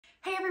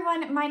Hey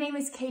everyone, my name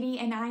is Katie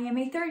and I am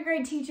a third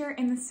grade teacher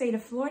in the state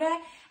of Florida,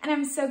 and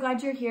I'm so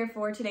glad you're here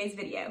for today's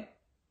video.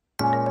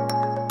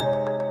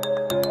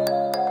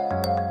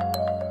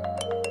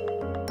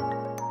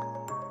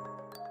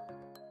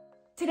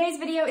 Today's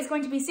video is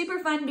going to be super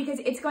fun because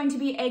it's going to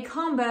be a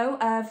combo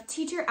of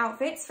teacher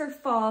outfits for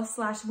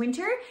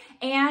fall/winter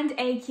and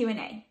a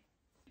Q&A.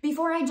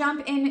 Before I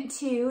jump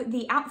into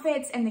the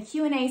outfits and the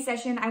Q&A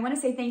session, I want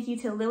to say thank you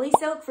to Lily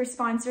Silk for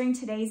sponsoring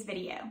today's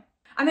video.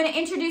 I'm going to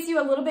introduce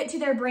you a little bit to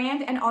their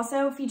brand and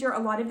also feature a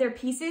lot of their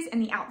pieces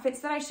and the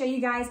outfits that I show you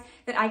guys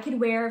that I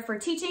could wear for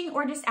teaching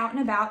or just out and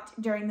about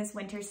during this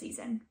winter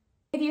season.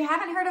 If you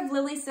haven't heard of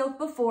Lily Silk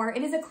before,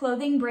 it is a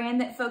clothing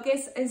brand that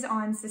focuses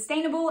on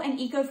sustainable and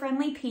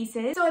eco-friendly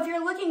pieces. So if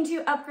you're looking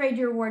to upgrade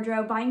your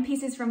wardrobe, buying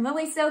pieces from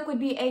Lily Silk would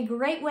be a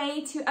great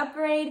way to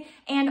upgrade,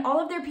 and all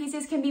of their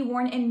pieces can be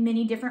worn in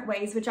many different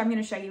ways, which I'm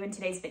going to show you in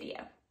today's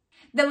video.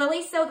 The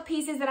Lily Silk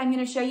pieces that I'm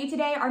going to show you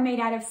today are made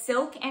out of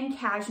silk and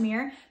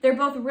cashmere. They're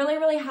both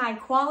really high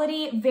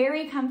quality,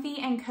 very comfy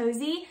and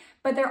cozy,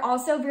 but they're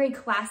also very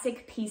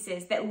classic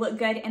pieces that look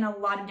good in a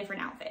lot of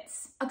different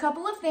outfits. A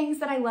couple of things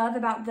that I love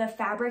about the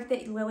fabric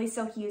that Lily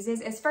Silk uses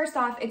is, first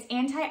off, it's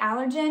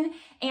anti-allergen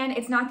and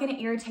it's not going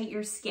to irritate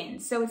your skin.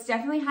 So it's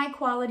definitely high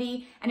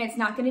quality and it's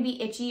not going to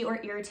be itchy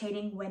or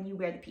irritating when you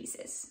wear the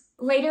pieces.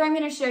 Later, I'm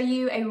going to show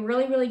you a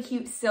really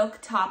cute silk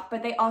top,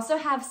 but they also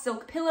have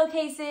silk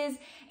pillowcases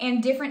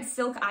and different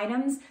silk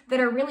items that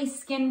are really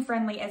skin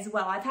friendly as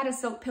well. I've had a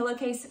silk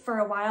pillowcase for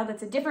a while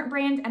that's a different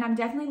brand, and I'm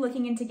definitely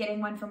looking into getting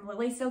one from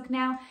Lily Silk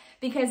now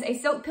because a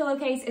silk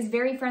pillowcase is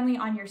very friendly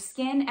on your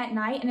skin at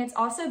night, and it's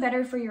also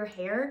better for your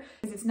hair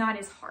because it's not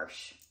as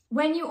harsh.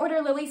 When you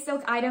order Lily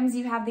Silk items,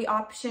 you have the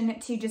option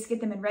to just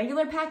get them in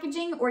regular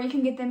packaging, or you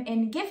can get them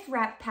in gift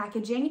wrap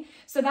packaging.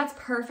 So that's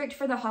perfect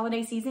for the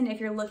holiday season if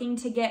you're looking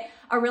to get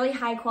a really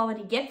high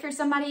quality gift for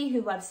somebody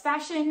who loves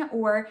fashion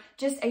or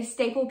just a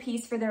staple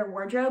piece for their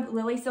wardrobe.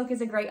 Lily Silk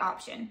is a great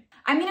option.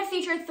 I'm going to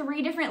feature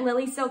 3 different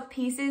Lily Silk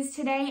pieces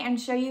today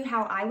and show you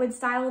how I would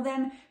style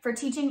them for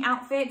teaching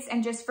outfits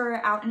and just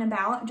for out and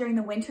about during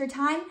the winter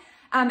time.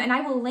 And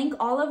I will link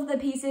all of the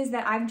pieces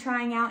that I'm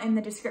trying out in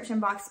the description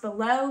box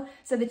below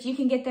so that you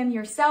can get them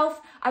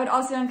yourself. I would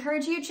also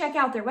encourage you to check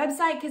out their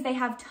website because they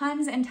have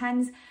tons and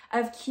tons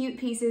of cute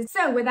pieces.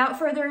 So without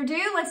further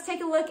ado, let's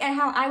take a look at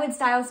how I would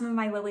style some of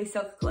my Lily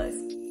Silk clothes.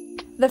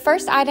 The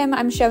first item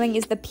I'm showing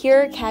is the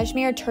pure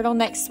cashmere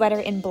turtleneck sweater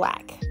in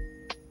black.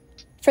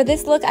 For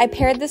this look, I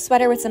paired the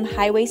sweater with some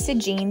high-waisted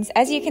jeans.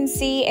 As you can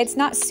see, it's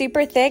not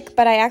super thick,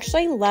 but I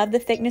actually love the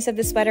thickness of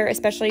the sweater,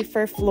 especially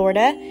for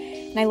Florida.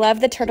 And I love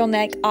the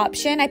turtleneck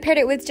option. I paired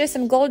it with just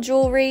some gold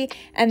jewelry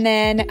and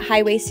then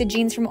high-waisted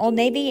jeans from Old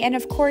Navy, and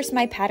of course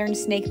my patterned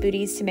snake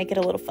booties to make it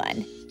a little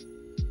fun.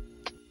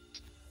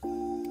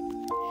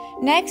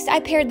 Next,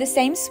 I paired the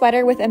same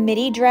sweater with a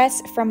midi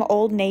dress from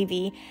Old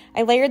Navy.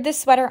 I layered the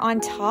sweater on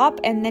top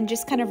and then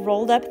just kind of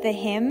rolled up the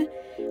hem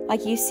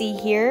like you see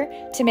here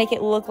to make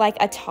it look like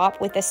a top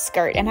with a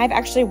skirt. And I've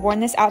actually worn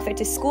this outfit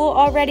to school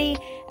already,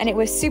 and it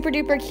was super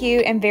duper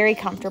cute and very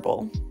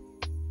comfortable.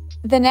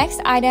 The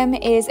next item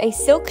is a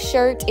silk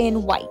shirt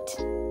in white.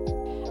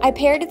 I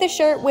paired the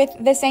shirt with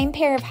the same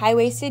pair of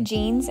high-waisted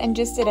jeans and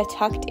just did a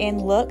tucked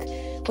in look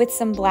with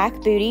some black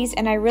booties,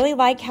 and I really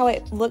like how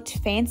it looked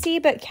fancy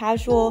but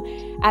casual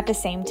at the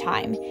same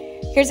time.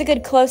 Here's a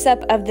good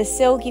close-up of the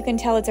silk. You can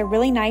tell it's a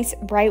really nice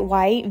bright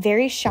white,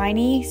 very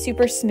shiny,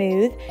 super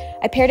smooth.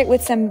 I paired it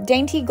with some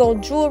dainty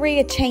gold jewelry,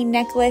 a chain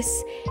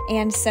necklace,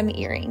 and some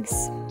earrings.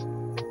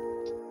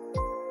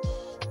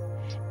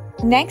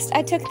 Next,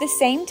 I took the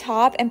same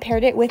top and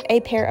paired it with a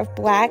pair of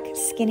black,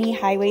 skinny,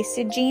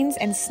 high-waisted jeans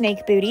and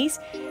snake booties.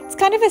 It's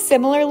kind of a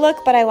similar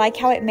look, but I like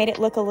how it made it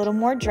look a little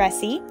more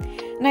dressy.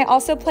 And I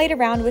also played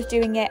around with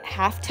doing it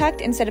half-tucked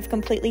instead of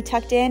completely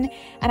tucked in,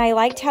 and I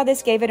liked how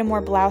this gave it a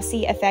more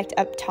blousy effect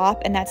up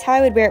top, and that's how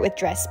I would wear it with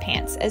dress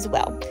pants as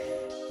well.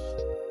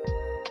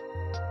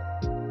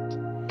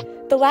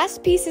 The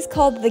last piece is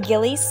called the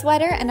Ghillie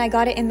sweater, and I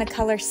got it in the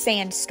color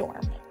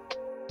Sandstorm.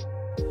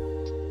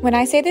 When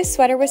I say this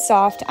sweater was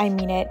soft, I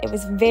mean it. It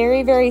was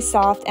very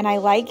soft, and I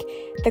like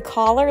the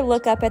collar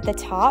look up at the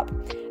top.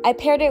 I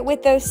paired it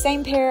with those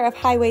same pair of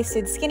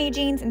high-waisted skinny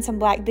jeans and some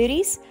black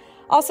booties.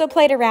 Also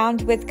played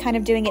around with kind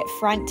of doing it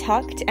front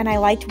tucked, and I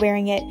liked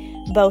wearing it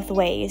both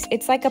ways.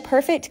 It's like a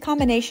perfect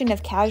combination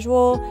of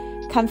casual,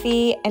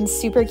 comfy, and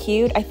super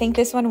cute. I think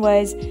this one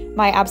was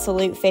my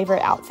absolute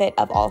favorite outfit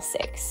of all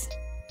 6.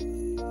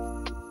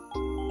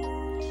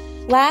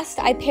 Last,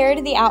 I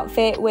paired the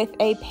outfit with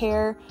a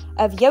pair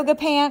of yoga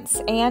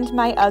pants and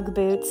my Ugg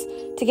boots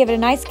to give it a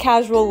nice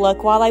casual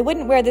look. While I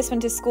wouldn't wear this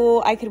one to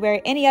school, I could wear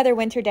it any other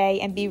winter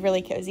day and be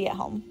really cozy at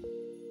home.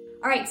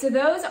 All right, so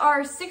those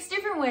are 6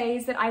 different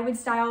ways that I would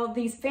style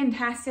these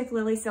fantastic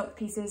Lily Silk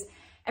pieces.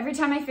 Every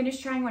time I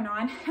finished trying one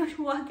on, I would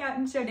walk out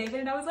and show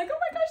David, and I was like, oh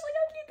my gosh, look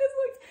how cute this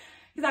looks.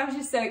 because I was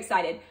just so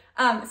excited.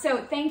 So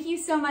thank you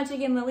so much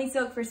again, Lily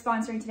Silk, for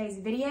sponsoring today's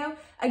video.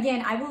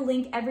 Again, I will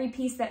link every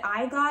piece that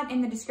I got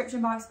in the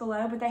description box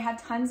below, but they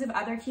have tons of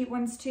other cute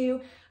ones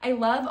too. I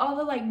love all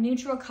the like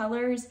neutral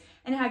colors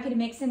and how I could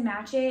mix and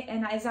match it.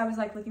 And as I was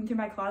like looking through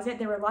my closet,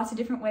 there were lots of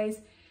different ways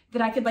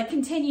that I could like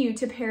continue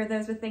to pair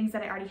those with things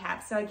that I already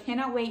have. So I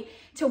cannot wait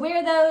to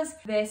wear those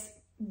this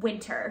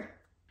winter.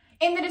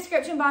 In the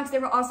description box,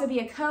 there will also be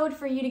a code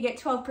for you to get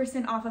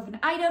 12% off of an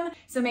item.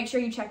 So make sure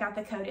you check out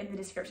the code in the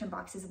description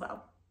box as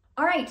well.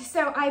 All right,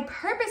 so I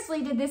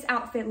purposely did this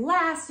outfit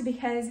last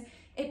because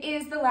it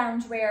is the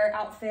loungewear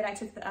outfit. I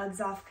took the Uggs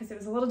off because it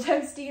was a little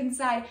toasty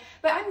inside,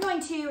 but I'm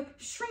going to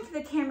shrink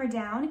the camera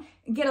down,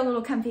 get a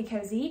little comfy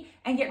cozy,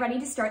 and get ready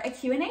to start a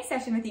Q&A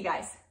session with you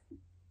guys.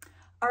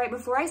 All right,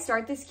 before I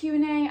start this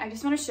Q&A, I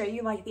just want to show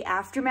you like the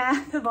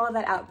aftermath of all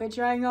that outfit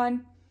trying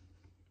on.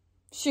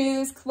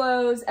 Shoes,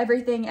 clothes,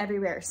 everything,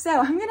 everywhere. So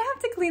I'm gonna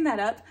have to clean that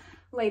up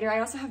later. I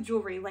also have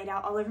jewelry laid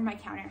out all over my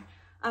counter.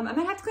 I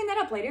might have to clean that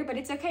up later, but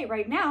it's okay.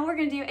 Right now, we're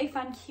gonna do a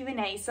fun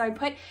Q&A. So I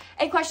put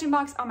a question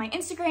box on my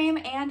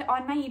Instagram and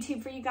on my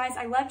YouTube for you guys.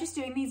 I love just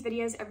doing these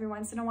videos every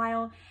once in a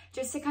while,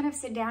 just to kind of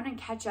sit down and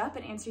catch up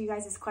and answer you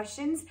guys'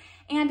 questions.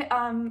 And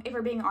if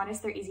we're being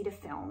honest, they're easy to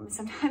film.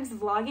 Sometimes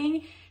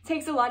vlogging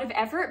takes a lot of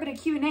effort, but a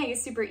Q&A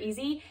is super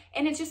easy.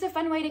 And it's just a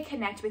fun way to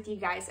connect with you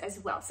guys as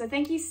well. So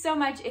thank you so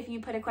much if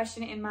you put a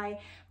question in my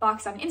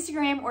box on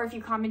Instagram or if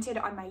you commented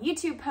on my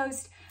YouTube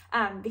post,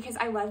 because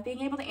I love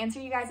being able to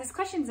answer you guys'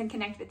 questions and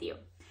connect with you.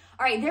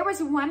 All right, there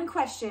was one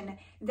question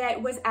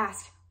that was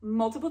asked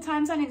multiple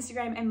times on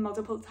Instagram and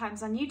multiple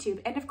times on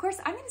YouTube. And of course,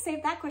 I'm gonna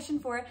save that question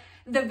for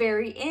the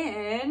very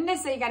end.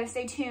 So you gotta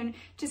stay tuned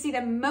to see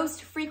the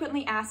most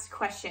frequently asked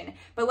question.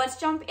 But let's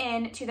jump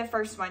in to the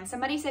first one.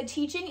 Somebody said,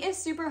 teaching is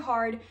super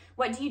hard.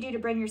 What do you do to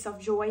bring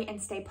yourself joy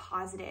and stay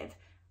positive?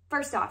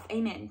 First off,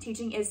 amen.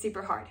 Teaching is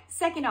super hard.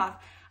 Second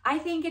off, I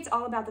think it's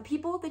all about the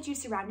people that you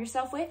surround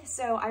yourself with.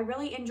 So I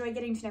really enjoy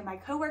getting to know my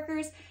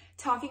coworkers,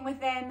 talking with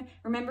them,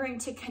 remembering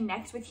to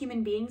connect with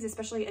human beings,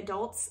 especially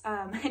adults,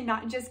 and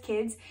not just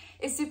kids,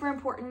 is super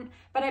important.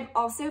 But I've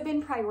also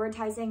been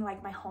prioritizing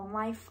like my home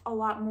life a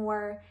lot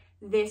more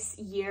this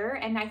year.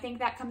 And I think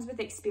that comes with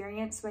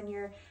experience. When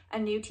you're a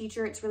new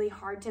teacher, it's really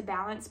hard to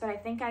balance. But I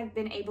think I've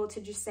been able to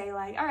just say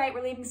like, all right,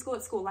 we're leaving school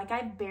at school. Like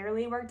I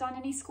barely worked on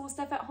any school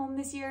stuff at home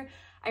this year.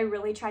 I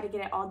really try to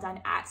get it all done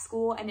at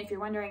school. And if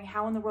you're wondering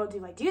how in the world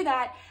do I do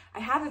that,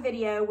 I have a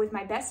video with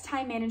my best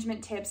time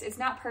management tips. It's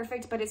not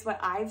perfect, but it's what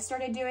I've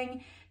started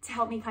doing to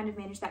help me kind of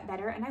manage that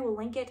better. And I will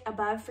link it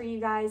above for you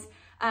guys.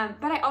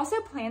 But I also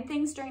plan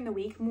things during the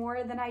week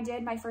more than I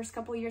did my first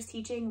couple of years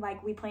teaching.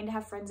 Like we plan to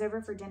have friends over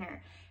for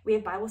dinner. We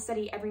have Bible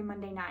study every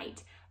Monday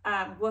night.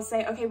 We'll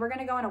say, okay, we're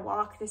gonna go on a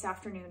walk this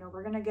afternoon, or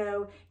we're gonna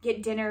go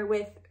get dinner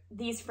with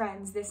these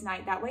friends this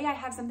night. That way I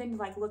have something to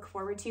like look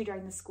forward to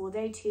during the school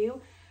day too.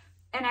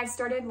 And I've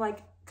started like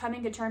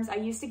coming to terms. I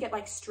used to get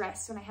like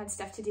stressed when I had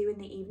stuff to do in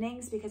the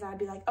evenings because I would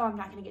be like, oh, I'm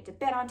not gonna get to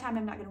bed on time.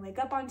 I'm not gonna wake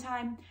up on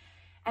time.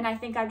 And I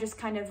think I've just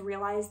kind of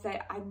realized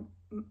that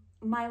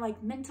my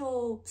like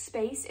mental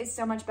space is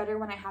so much better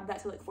when I have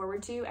that to look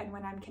forward to and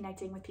when I'm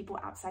connecting with people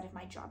outside of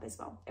my job as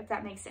well, if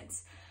that makes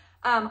sense.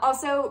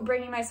 Also,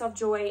 bringing myself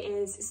joy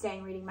is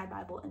staying reading my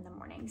Bible in the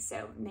morning.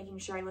 So making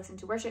sure I listen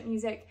to worship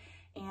music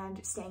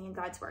and staying in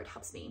God's word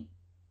helps me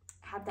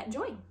have that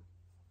joy.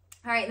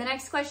 All right, the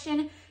next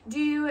question. Do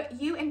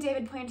you and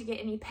David plan to get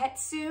any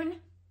pets soon?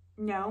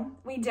 No,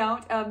 we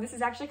don't. This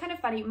is actually kind of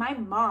funny. My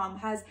mom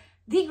has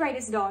the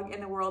greatest dog in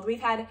the world.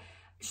 We've had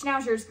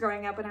schnauzers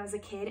growing up when I was a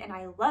kid, and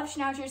I love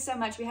schnauzers so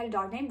much. We had a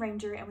dog named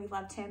Ranger, and we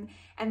loved him.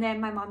 And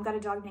then my mom got a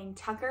dog named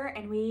Tucker,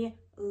 and we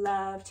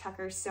love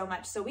Tucker so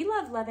much. So we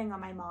love loving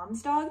on my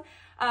mom's dog.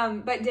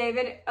 But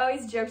David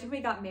always joked when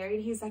we got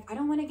married, he's like, I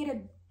don't want to get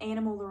an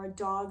animal or a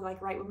dog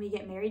like right when we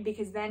get married,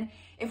 because then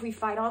if we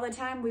fight all the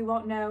time, we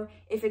won't know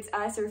if it's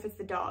us or if it's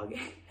the dog.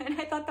 And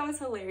I thought that was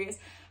hilarious.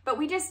 But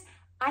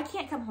I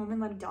can't come home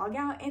and let a dog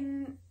out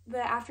in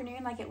the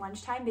afternoon, like at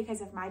lunchtime,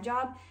 because of my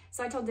job.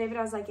 So I told David,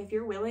 I was like, if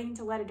you're willing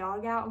to let a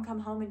dog out and come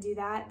home and do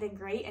that, then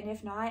great. And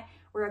if not,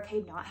 we're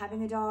okay not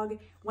having a dog.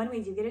 When we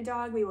do get a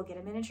dog, we will get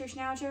a miniature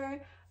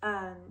schnauzer.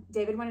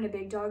 David wanted a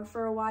big dog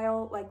for a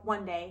while, like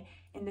one day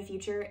in the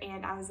future.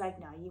 And I was like,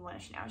 no, you want a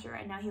schnauzer.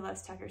 And now he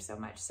loves Tucker so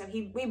much. So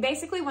we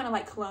basically want to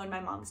like clone my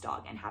mom's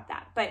dog and have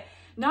that, but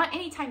not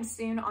anytime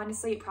soon.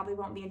 Honestly, it probably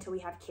won't be until we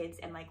have kids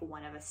and like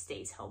one of us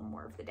stays home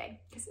more of the day,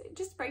 because it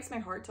just breaks my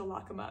heart to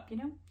lock them up, you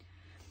know?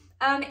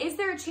 Is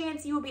there a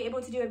chance you will be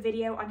able to do a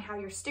video on how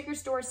your sticker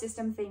store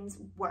system things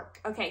work?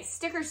 Okay,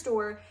 sticker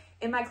store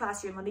in my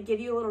classroom. Let me give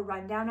you a little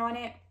rundown on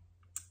it.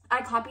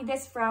 I copied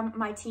this from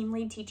my team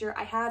lead teacher.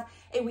 I have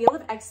a wheel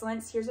of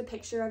excellence. Here's a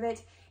picture of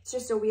it. It's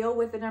just a wheel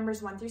with the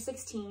numbers 1 through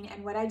 16.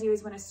 And what I do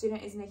is when a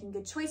student is making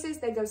good choices,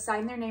 they go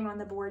sign their name on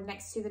the board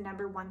next to the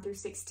number 1 through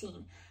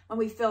 16. When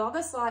we fill all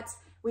the slots,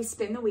 we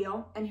spin the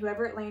wheel, and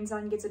whoever it lands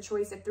on gets a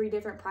choice of 3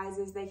 different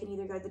prizes. They can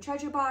either go to the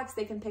treasure box,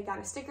 they can pick out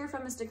a sticker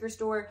from a sticker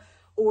store,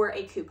 or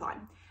a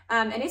coupon.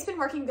 And it's been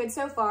working good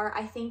so far.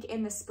 I think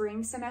in the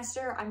spring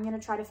semester, I'm going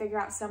to try to figure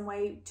out some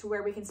way to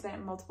where we can spin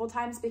it multiple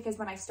times, because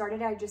when I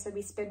started, I just said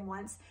we spin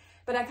once,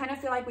 but I kind of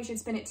feel like we should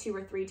spin it 2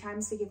 or 3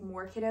 times to give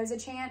more kiddos a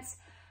chance.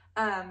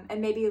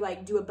 And maybe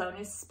like do a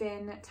bonus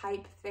spin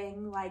type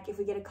thing. Like if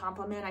we get a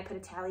compliment, I put a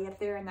tally up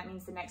there, and that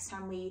means the next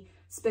time we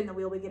spin the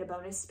wheel, we get a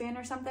bonus spin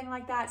or something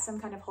like that.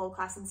 Some kind of whole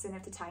class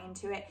incentive to tie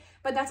into it.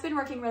 But that's been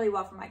working really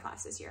well for my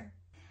class this year.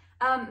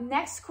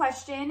 Next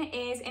question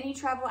is, any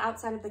travel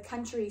outside of the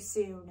country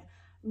soon?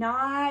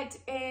 Not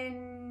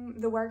in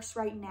the works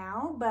right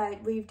now,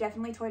 but we've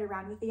definitely toyed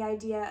around with the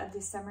idea of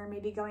this summer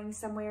maybe going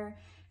somewhere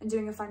and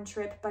doing a fun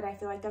trip, but I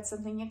feel like that's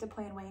something you have to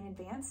plan way in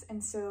advance,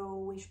 and so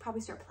we should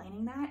probably start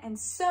planning that. And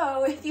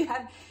so if you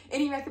have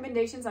any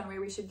recommendations on where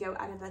we should go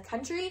out of the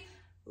country,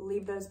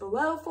 leave those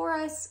below for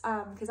us,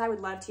 because I would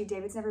love to.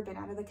 David's never been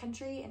out of the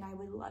country, and I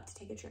would love to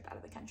take a trip out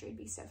of the country. It'd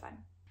be so fun.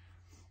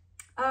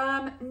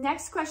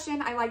 Next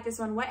question, I like this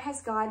one. What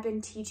has God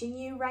been teaching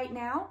you right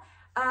now?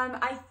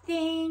 I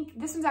think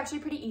this one's actually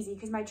pretty easy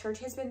because my church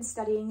has been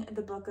studying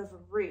the book of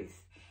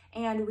Ruth,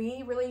 and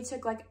we really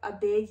took like a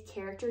big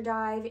character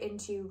dive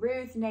into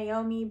Ruth,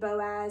 Naomi,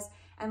 Boaz,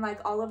 and like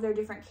all of their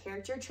different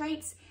character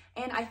traits.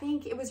 And I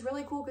think it was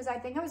really cool because I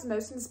think I was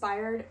most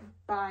inspired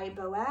by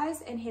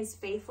Boaz and his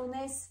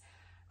faithfulness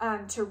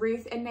to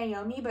Ruth and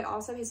Naomi, but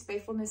also his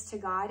faithfulness to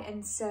God.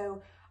 And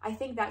so I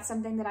think that's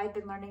something that I've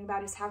been learning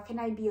about, is how can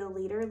I be a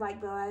leader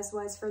like Boaz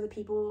was for the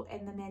people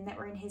and the men that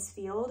were in his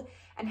field,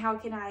 and how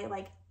can I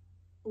like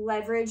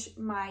leverage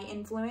my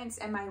influence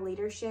and my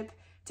leadership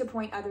to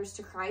point others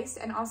to Christ,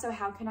 and also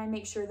how can I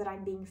make sure that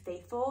I'm being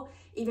faithful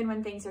even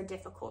when things are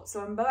difficult.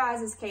 So in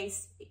Boaz's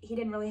case, he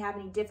didn't really have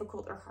any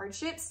difficult or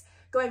hardships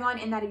going on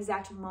in that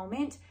exact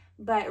moment,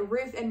 but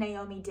Ruth and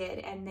Naomi did,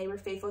 and they were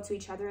faithful to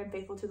each other and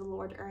faithful to the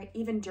Lord, or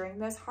even during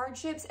those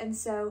hardships. And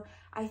so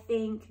I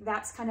think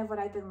that's kind of what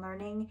I've been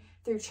learning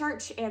through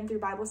church and through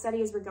Bible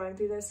study as we're going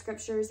through those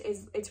scriptures.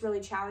 Is it's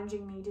really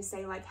challenging me to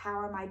say, like,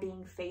 how am I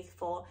being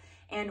faithful,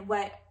 and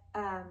what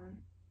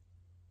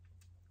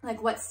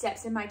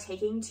steps am I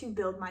taking to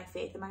build my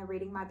faith? Am I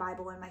reading my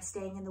Bible? Am I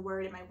staying in the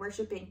Word? Am I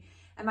worshiping?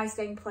 Am I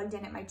staying plugged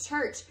in at my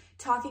church?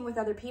 Talking with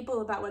other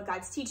people about what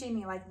God's teaching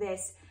me, like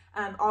this.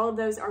 All of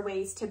those are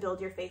ways to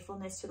build your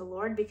faithfulness to the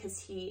Lord, because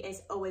he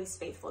is always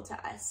faithful to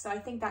us. So I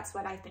think that's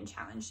what I've been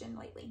challenged in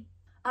lately.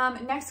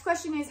 Next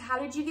question is, how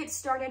did you get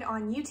started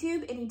on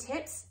YouTube? Any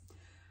tips?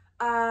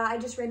 I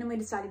just randomly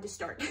decided to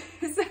start.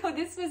 So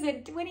this was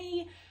in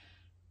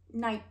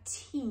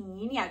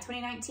 2019. Yeah,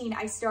 2019.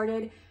 I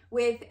started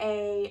with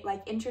a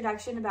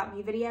introduction about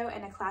me video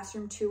and a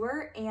classroom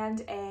tour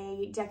and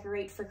a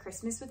decorate for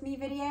Christmas with me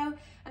video.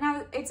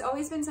 And it's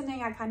always been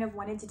something I kind of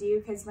wanted to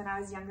do, because when I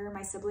was younger,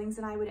 my siblings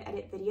and I would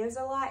edit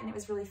videos a lot, and it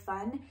was really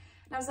fun. And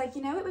I was like,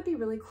 you know, it would be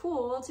really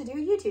cool to do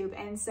YouTube.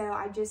 And so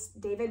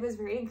David was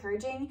very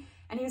encouraging,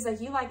 and he was like,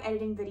 you like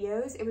editing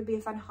videos, it would be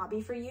a fun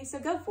hobby for you, so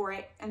go for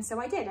it. And so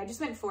I did, I just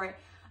went for it.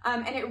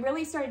 And it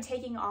really started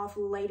taking off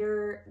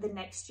later the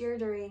next year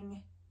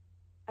during,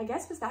 I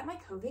guess, was that my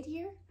COVID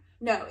year?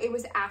 No, it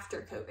was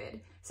after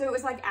COVID. So it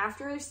was like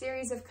after a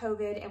series of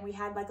COVID, and we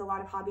had like a lot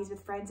of hobbies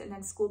with friends, and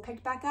then school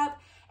picked back up.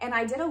 And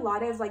I did a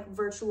lot of like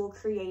virtual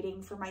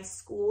creating for my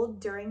school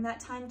during that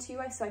time too.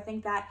 So I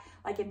think that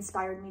like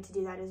inspired me to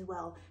do that as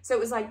well. So it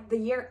was like the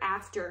year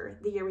after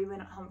the year we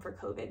went home for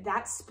COVID.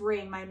 That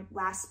spring, my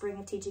last spring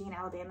of teaching in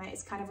Alabama,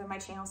 is kind of when my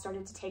channel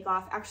started to take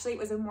off. Actually, it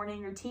was a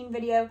morning routine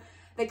video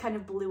that kind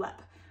of blew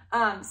up.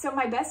 So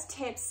my best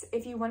tips,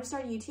 if you want to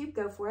start YouTube,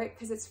 go for it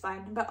because it's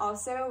fun. But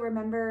also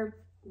remember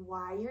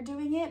why you're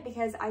doing it,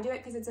 because I do it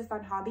because it's a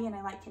fun hobby and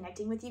I like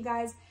connecting with you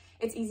guys.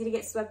 It's easy to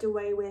get swept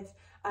away with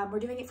we're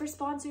doing it for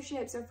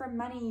sponsorships or for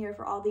money or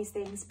for all these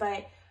things,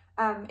 but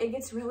it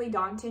gets really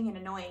daunting and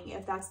annoying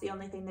if that's the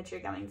only thing that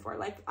you're going for.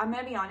 Like, I'm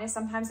gonna be honest,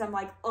 sometimes I'm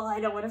like, oh, I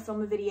don't want to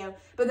film a video,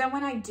 but then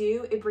when I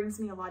do, it brings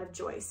me a lot of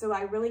joy. So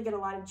I really get a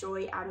lot of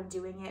joy out of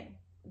doing it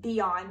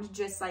beyond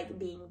just like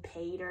being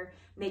paid or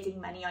making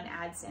money on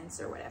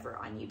AdSense or whatever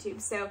on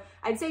YouTube. So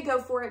I'd say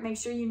go for it. Make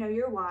sure you know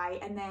your why.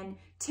 And then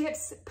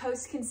tips,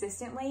 post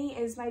consistently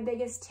is my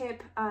biggest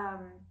tip.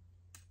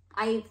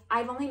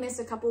 I've only missed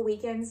a couple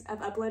weekends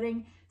of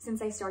uploading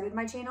since I started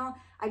my channel.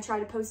 I try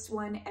to post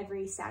one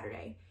every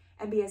Saturday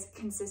and be as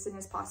consistent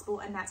as possible.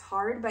 And that's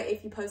hard, but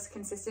if you post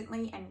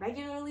consistently and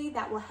regularly,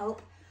 that will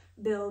help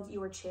build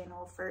your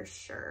channel for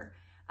sure.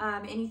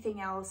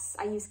 Anything else?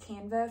 I use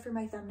Canva for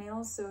my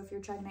thumbnails. So if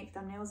you're trying to make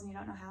thumbnails and you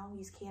don't know how,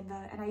 use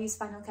Canva. And I use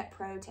Final Cut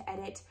Pro to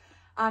edit.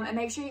 And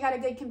make sure you got a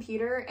good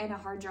computer and a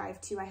hard drive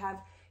too.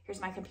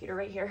 Here's my computer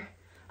right here,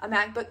 a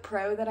MacBook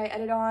Pro that I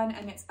edit on,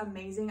 and it's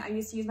amazing. I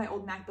used to use my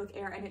old MacBook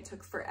Air and it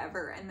took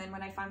forever. And then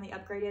when I finally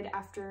upgraded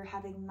after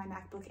having my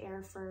MacBook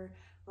Air for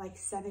like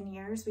 7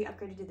 years, we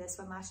upgraded to this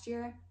one last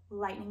year,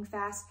 lightning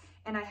fast.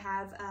 And I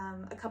have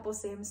a couple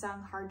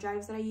Samsung hard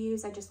drives that I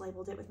use. I just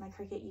labeled it with my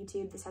Cricut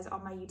YouTube. This has all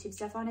my YouTube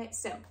stuff on it.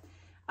 So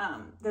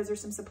those are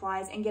some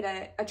supplies, and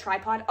get a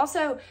tripod.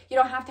 Also, you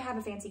don't have to have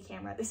a fancy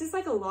camera. This is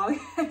like a long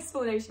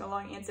explanation, a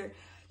long answer.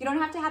 You don't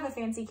have to have a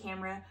fancy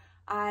camera.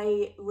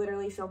 I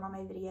literally film all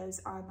my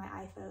videos on my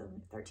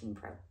iPhone 13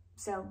 Pro.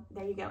 So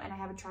there you go. And I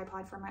have a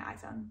tripod for my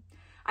iPhone.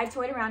 I've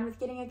toyed around with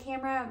getting a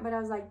camera, but I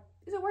was like,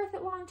 is it worth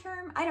it long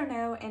term? I don't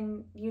know.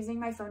 And using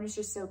my phone is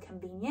just so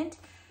convenient.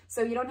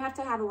 So you don't have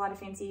to have a lot of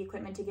fancy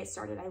equipment to get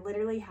started. I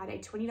literally had a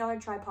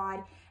 $20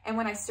 tripod. And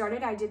when I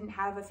started, I didn't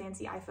have a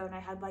fancy iPhone. I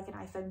had like an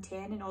iPhone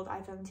 10, an old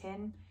iPhone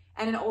 10,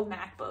 and an old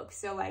MacBook.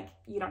 So like,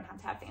 you don't have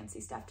to have fancy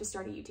stuff to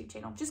start a YouTube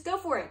channel. Just go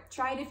for it.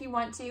 Try it if you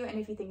want to, and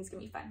if you think it's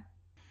gonna be fun.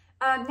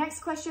 Next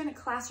question,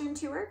 classroom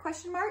tour,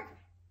 question mark?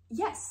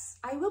 Yes,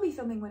 I will be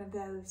filming one of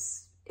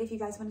those if you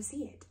guys want to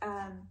see it.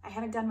 I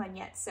haven't done one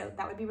yet, so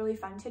that would be really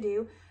fun to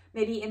do.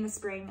 Maybe in the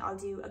spring, I'll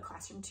do a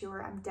classroom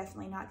tour. I'm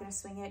definitely not going to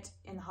swing it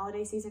in the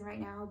holiday season right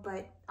now,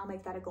 but I'll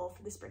make that a goal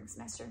for the spring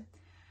semester.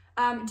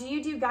 Do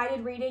you do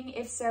guided reading?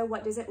 If so,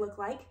 what does it look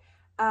like?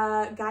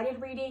 Guided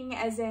reading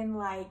as in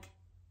like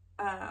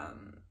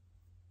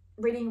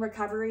reading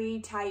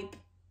recovery type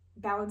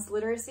balanced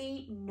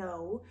literacy?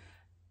 No.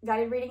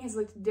 Guided reading has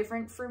looked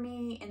different for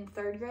me in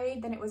 3rd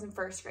grade than it was in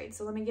 1st grade.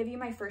 So let me give you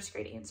my 1st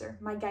grade answer.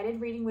 My guided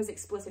reading was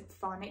explicit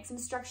phonics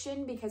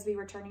instruction because we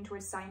were turning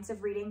towards science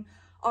of reading.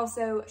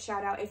 Also,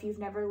 shout out, if you've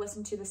never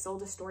listened to the Soul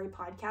to Story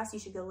podcast, you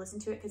should go listen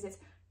to it because it's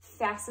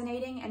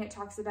fascinating and it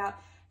talks about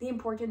the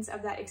importance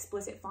of that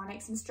explicit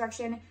phonics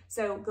instruction.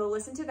 So go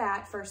listen to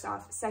that first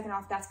off. Second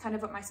off, that's kind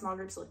of what my small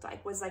groups looked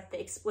like, was like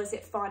the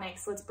explicit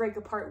phonics. Let's break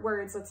apart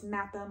words, let's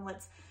map them,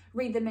 let's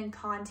read them in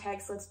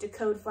context, let's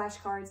decode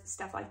flashcards,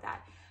 stuff like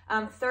that.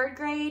 3rd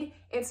grade,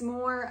 it's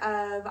more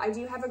of, I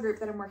do have a group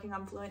that I'm working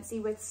on fluency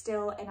with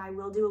still, and I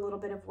will do a little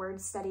bit of word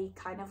study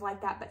kind of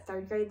like that, but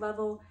 3rd grade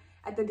level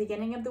at the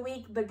beginning of the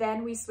week. But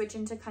then we switch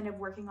into kind of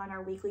working on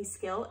our weekly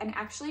skill. And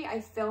actually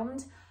I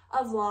filmed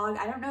a vlog.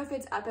 I don't know if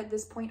it's up at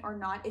this point or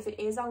not. If it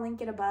is, I'll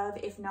link it above.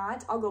 If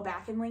not, I'll go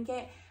back and link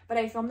it. But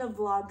I filmed a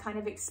vlog kind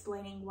of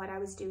explaining what I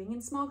was doing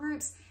in small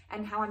groups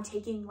and how I'm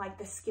taking like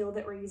the skill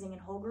that we're using in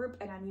whole group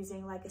and I'm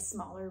using like a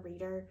smaller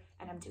reader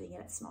and I'm doing it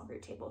at small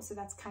group table. So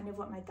that's kind of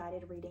what my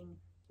guided reading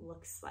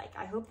looks like.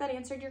 I hope that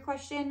answered your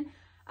question.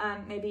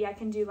 Maybe I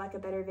can do like a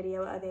better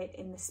video of it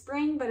in the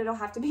spring, but it'll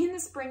have to be in the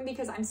spring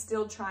because I'm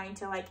still trying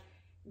to like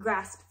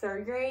grasp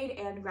 3rd grade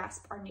and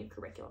grasp our new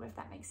curriculum, if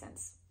that makes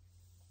sense.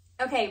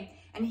 Okay,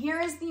 and here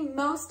is the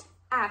most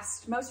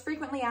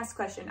frequently asked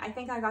question. I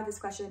think I got this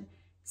question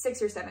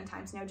 6 or 7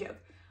 times, no joke.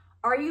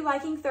 Are you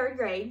liking 3rd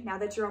grade now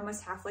that you're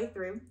almost halfway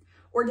through?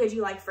 Or did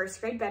you like 1st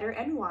grade better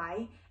and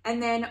why?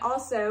 And then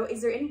also,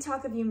 is there any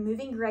talk of you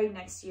moving grade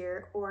next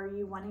year or are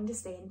you wanting to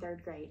stay in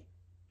 3rd grade?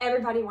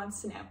 Everybody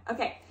wants to know.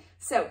 Okay,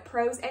 so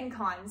pros and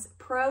cons.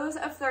 Pros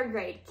of 3rd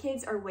grade,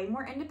 kids are way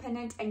more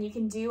independent and you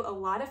can do a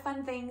lot of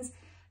fun things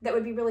that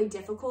would be really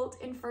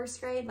difficult in 1st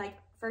grade. Like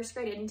 1st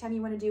grade, anytime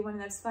you want to do one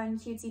of those fun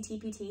cutesy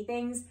TPT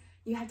things,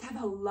 you have to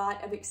have a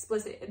lot of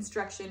explicit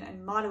instruction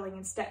and modeling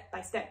and step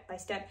by step by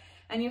step.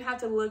 And you have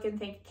to look and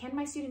think, can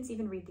my students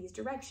even read these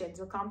directions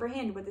or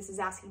comprehend what this is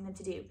asking them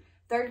to do?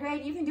 3rd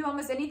grade, you can do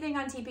almost anything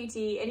on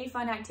TPT, any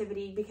fun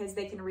activity, because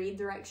they can read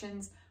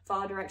directions,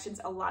 follow directions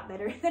a lot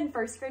better than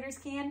 1st graders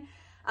can.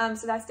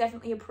 So that's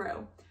definitely a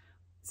pro.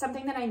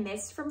 Something that I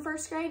missed from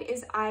 1st grade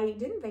is I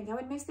didn't think I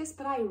would miss this,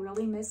 but I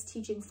really missed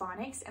teaching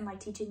phonics and like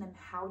teaching them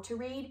how to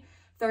read.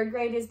 3rd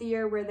grade is the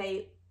year where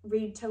they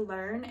read to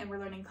learn and we're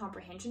learning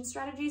comprehension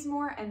strategies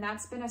more. And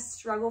that's been a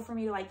struggle for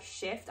me to like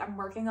shift. I'm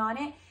working on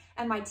it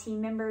and my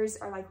team members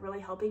are like really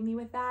helping me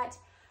with that.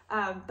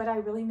 But I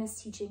really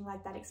miss teaching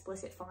like that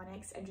explicit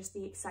phonics and just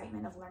the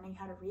excitement of learning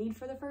how to read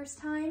for the first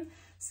time.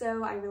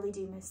 So I really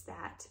do miss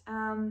that.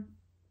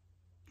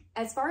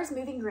 As far as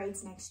moving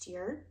grades next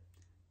year,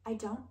 I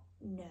don't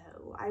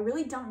know. I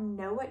really don't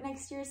know what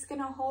next year is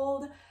gonna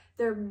hold.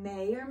 There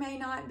may or may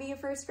not be a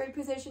 1st grade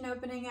position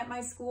opening at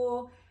my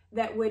school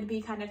that would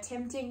be kind of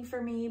tempting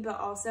for me, but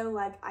also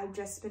like I've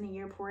just spent a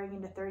year pouring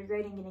into 3rd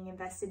grade and getting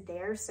invested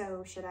there.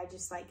 So should I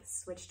just like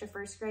switch to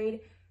 1st grade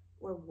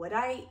or would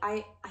I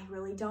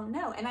really don't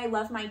know. And I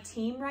love my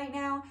team right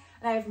now.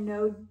 And I have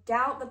no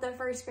doubt that the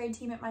 1st grade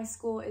team at my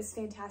school is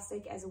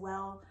fantastic as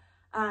well.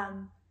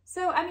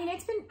 So, I mean,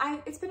 it's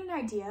been an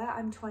idea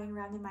I'm toying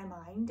around in my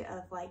mind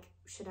of like,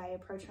 should I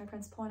approach my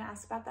principal and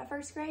ask about that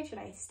 1st grade? Should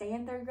I stay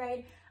in 3rd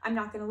grade? I'm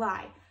not gonna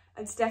lie.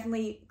 It's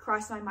definitely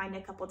crossed my mind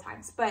a couple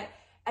times, but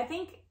I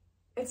think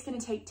it's gonna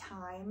take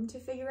time to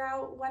figure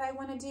out what I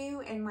wanna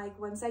do. And like,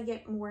 once I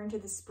get more into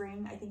the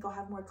spring, I think I'll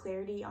have more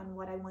clarity on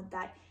what I want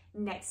that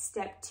next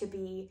step to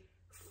be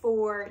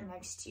for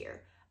next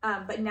year.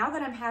 But now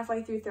that I'm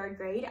halfway through 3rd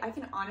grade, I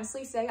can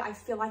honestly say I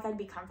feel like I'd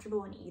be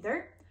comfortable in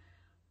either.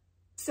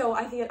 So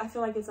I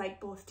feel like it's like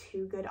both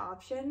 2 good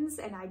options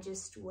and I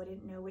just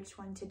wouldn't know which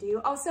one to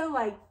do. Also,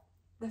 like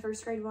the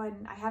 1st grade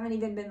one, I haven't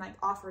even been like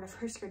offered a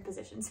 1st grade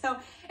position. So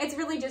it's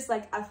really just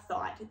like a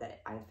thought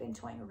that I've been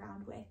toying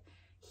around with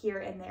here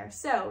and there.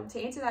 So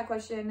to answer that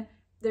question,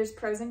 there's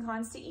pros and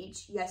cons to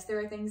each. Yes, there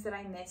are things that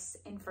I miss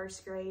in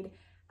 1st grade.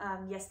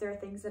 Yes, there are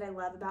things that I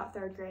love about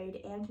 3rd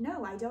grade. And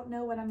no, I don't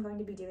know what I'm going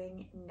to be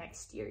doing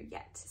next year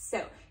yet.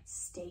 So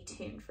stay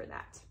tuned for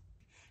that.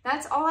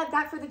 that's all I've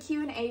got for the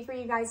Q&A for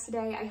you guys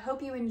today. I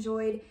hope you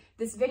enjoyed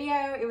this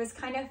video. It was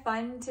kind of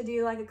fun to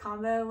do like a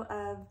combo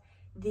of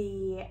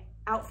the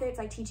outfits,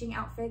 like teaching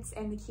outfits,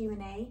 and the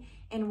Q&A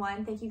in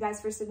one. Thank you guys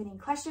for submitting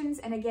questions.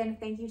 And again,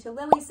 thank you to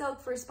Lily Silk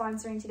for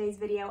sponsoring today's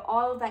video.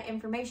 All of that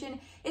information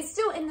is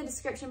still in the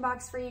description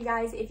box for you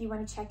guys if you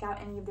want to check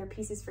out any of their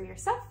pieces for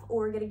yourself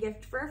or get a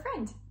gift for a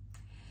friend.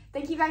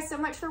 Thank you guys so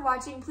much for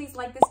watching. Please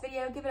like this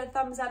video, give it a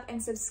thumbs up,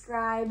 and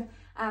subscribe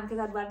because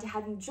I'd love to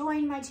have you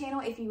join my channel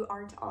if you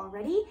aren't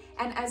already.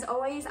 And as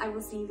always, I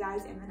will see you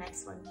guys in the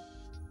next one.